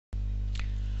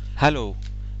Hello,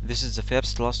 this is the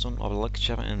first lesson of a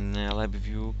lecture in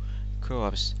LabView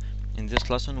course. In this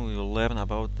lesson we will learn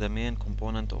about the main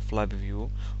component of LabView,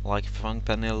 like front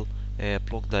panel,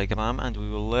 block diagram, and we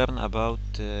will learn about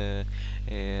the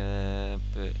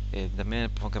main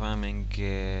programming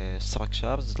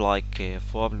structures like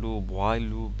for loop, while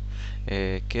loop,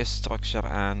 case structure,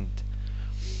 and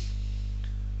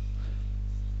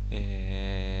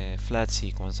flat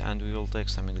sequence, and we will take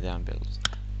some examples.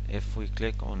 If we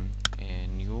click on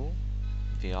new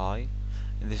VI,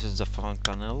 this is the front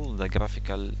panel, the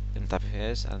graphical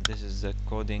interface, and this is the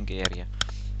coding area.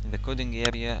 In the coding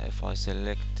area, if I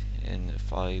select and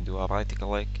if I do a right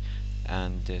click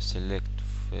and select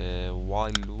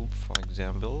while loop, for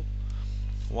example,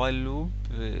 while loop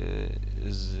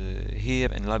is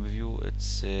here in LabView,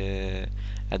 it's a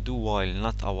do while,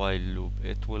 not a while loop.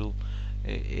 It will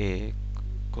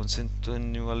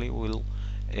continually will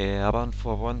run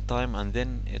for one time, and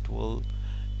then it will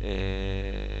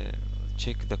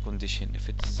check the condition. If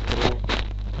it is true,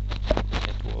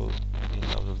 it will get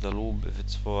out of the loop. If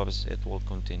it's false, it will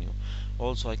continue.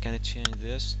 Also, I can change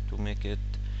this to make it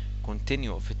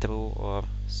continue if it's true or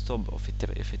stop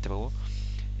if it's true.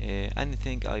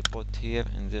 Anything I put here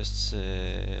in this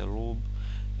loop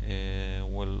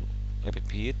will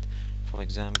repeat. For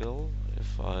example,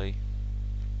 if I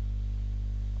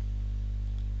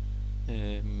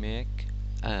make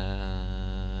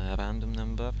a random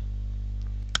number,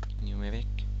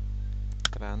 numeric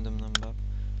random number,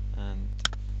 and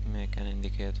make an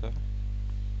indicator,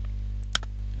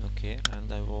 okay, and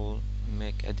I will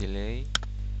make a delay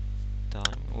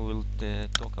time. We will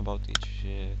talk about each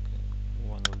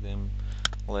one of them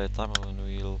later when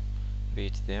we will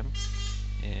reach them.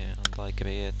 And I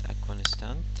create a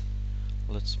constant.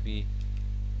 Let's be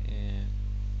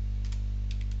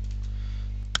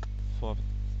for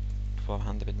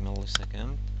 400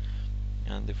 milliseconds,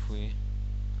 and if we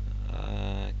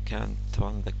can't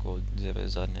run the code, there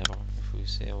is an error. If we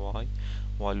say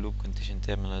while loop condition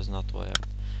terminal is not wired,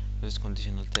 this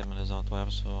conditional terminal is not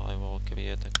wired, so I will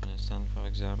create a constant, for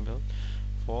example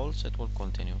false, it will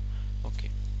continue.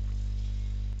 Okay,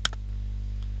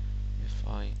 if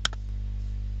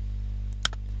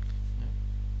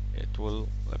it will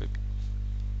repeat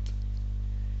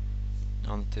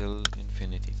until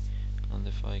infinity, and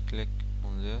if I click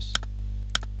on this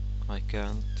I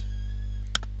can't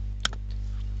do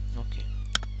it. Okay,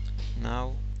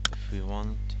 now if we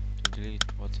want to delete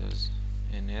what is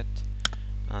in it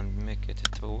and make it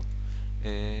true,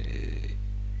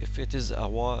 if it is a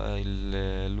while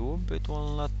loop, it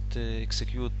will not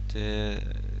execute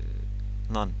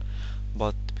none,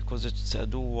 but because it's a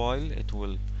do while, it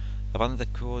will run the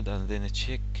code and then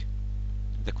check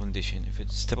the condition. If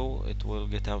it's true, it will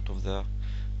get out of the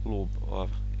loop, or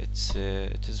it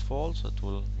is false, it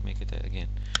will make it again.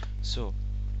 So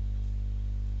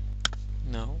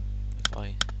now if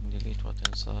I delete what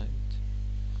inside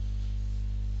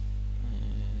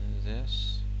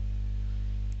this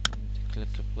and click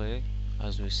play,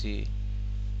 as we see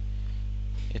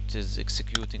it is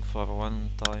executing for one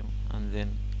time and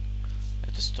then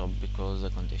it stopped because the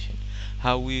condition.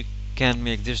 How we can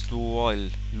make this do while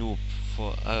loop?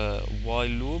 For a while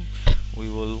loop we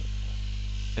will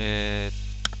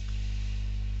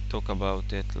talk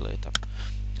about it later.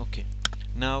 Okay,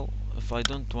 now if I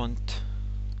don't want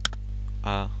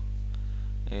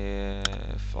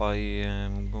if I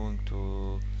am going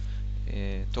to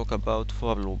talk about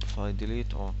for loop, if I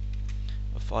delete, or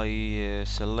if I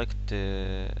select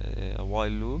a while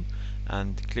loop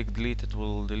and click delete, it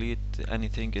will delete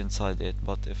anything inside it.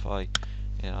 But if I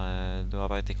do a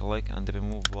right click and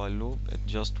remove while loop, it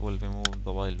just will remove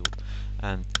the while loop.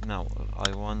 And now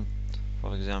I want,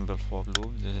 for example, for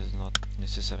loop, this is not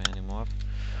necessary anymore.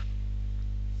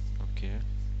 Okay,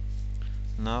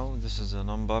 now this is the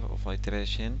number of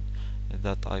iteration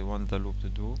that I want the loop to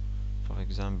do. For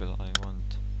example, I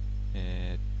want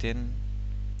 10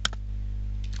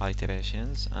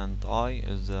 iterations, and I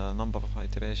is the number of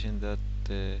iterations that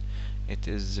it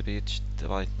is reached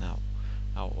right now,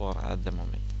 or at the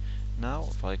moment. Now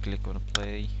if I click on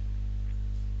play,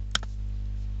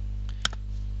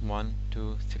 1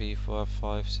 2 3 4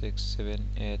 5 6 7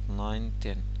 8 9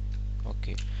 10.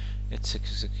 Okay, it's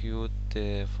execute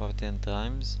for 10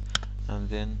 times and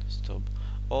then stop.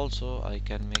 Also I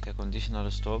can make a conditional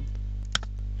stop,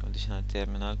 conditional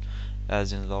terminal,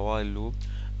 as in the while loop.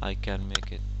 I can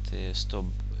make it stop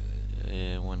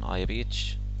when I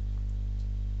reach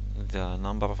the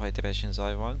number of iterations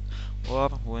I want, or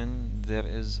when there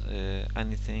is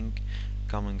anything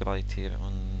coming right here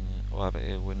on, or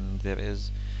when there is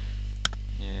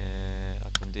a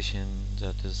condition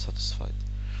that is satisfied.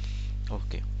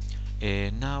 Okay,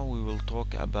 now we will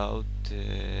talk about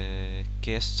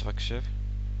case structure.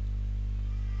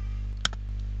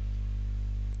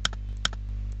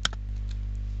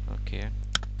 Okay,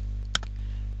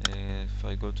 if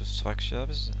I go to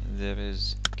structures, there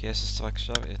is case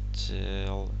structure.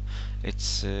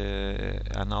 It's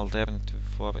an alternative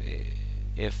for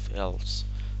if else.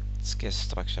 It's case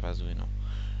structure, as we know.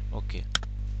 Okay,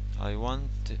 I want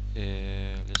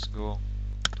let's go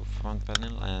to front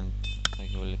panel and I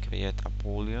will create a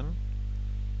boolean,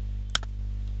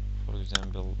 for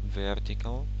example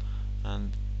vertical,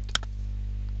 and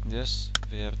this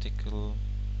vertical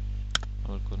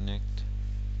will connect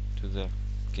to the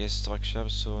case structure.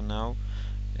 So now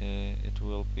it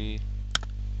will be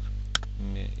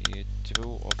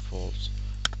true or false.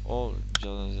 Also,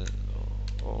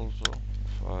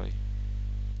 if I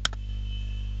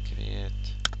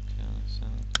create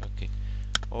consent, okay.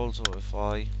 Also, if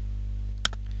I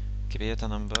create a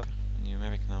number, a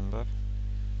numeric number,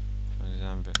 for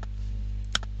example,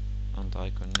 and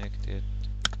I connect it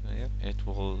here, it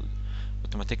will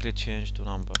automatically change to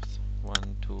numbers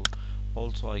 1, 2.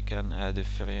 Also, I can add a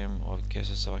frame or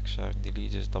case structure,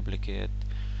 delete this duplicate,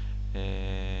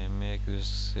 make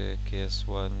this case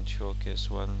 1, show case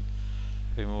 1,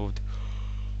 removed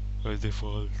by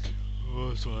default,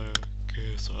 also a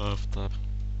case after,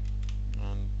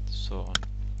 and so on.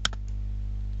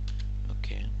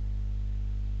 Okay.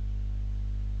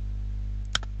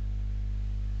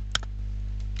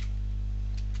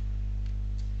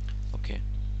 Okay.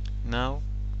 Now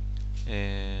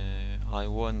I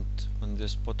want when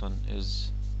this button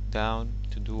is down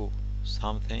to do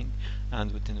something,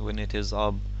 and when it is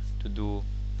up to do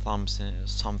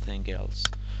something else.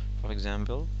 For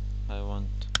example, I want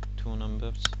two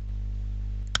numbers,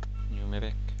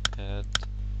 numeric, add,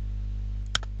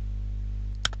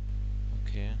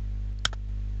 okay,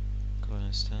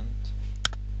 constant,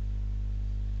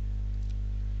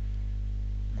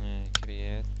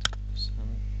 create,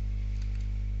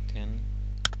 10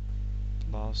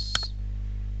 plus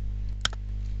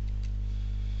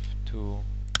 2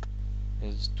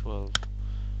 is 12.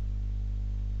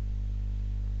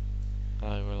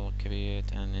 I will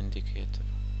create an indicator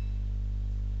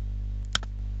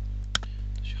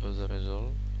to show the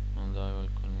result, and I will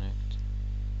connect.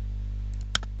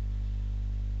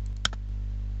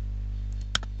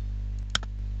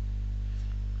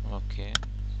 Okay,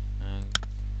 and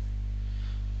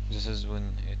this is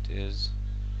when it is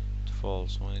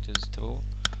false. When it is true,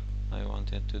 I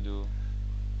want it to do,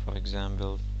 for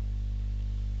example,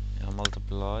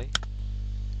 multiply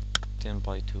 10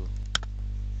 by 2,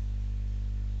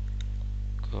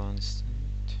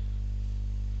 constant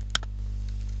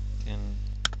 10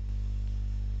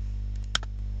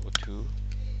 or 2,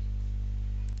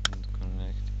 and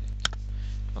connect it.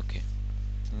 Okay,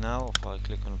 now if I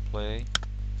click on play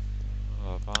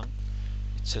or run,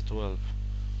 it's at 12,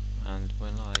 and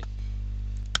when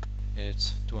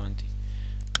it's 20.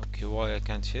 Okay, why I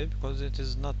can't see it? Because it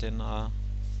is not in a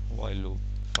while loop.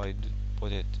 If I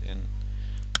put it in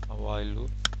a while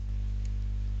loop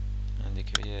and I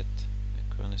create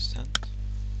a constant,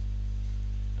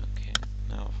 okay,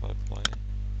 now if I play,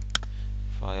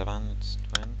 if I run, it's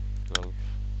 10, 12,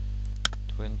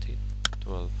 20,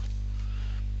 12.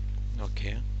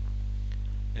 Okay,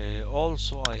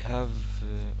 also I have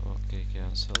okay,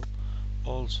 cancel.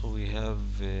 Also we have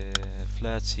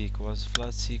flat sequence.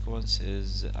 Flat sequence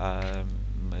is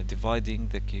dividing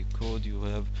the code you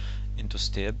have into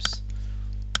steps.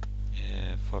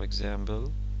 For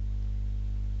example,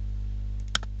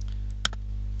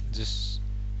 this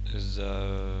is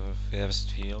the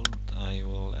first field. I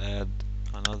will add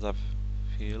another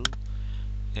field.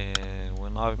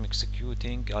 When I'm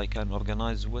executing, I can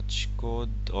organize which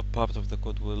code or part of the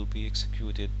code will be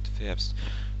executed first.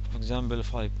 For example,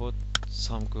 if I put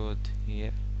some code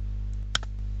here,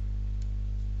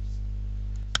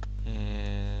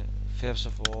 first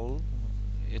of all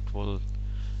it will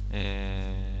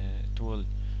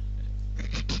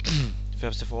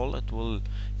first of all it will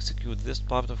execute this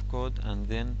part of code, and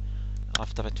then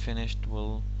after it finished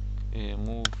will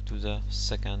move to the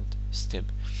second step.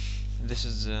 This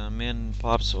is the main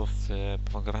parts of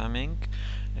programming.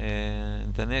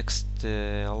 The next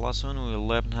lesson we will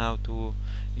learn how to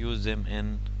use them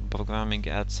in programming,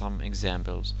 add some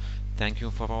examples. Thank you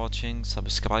for watching.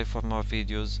 Subscribe for more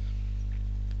videos.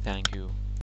 Thank you.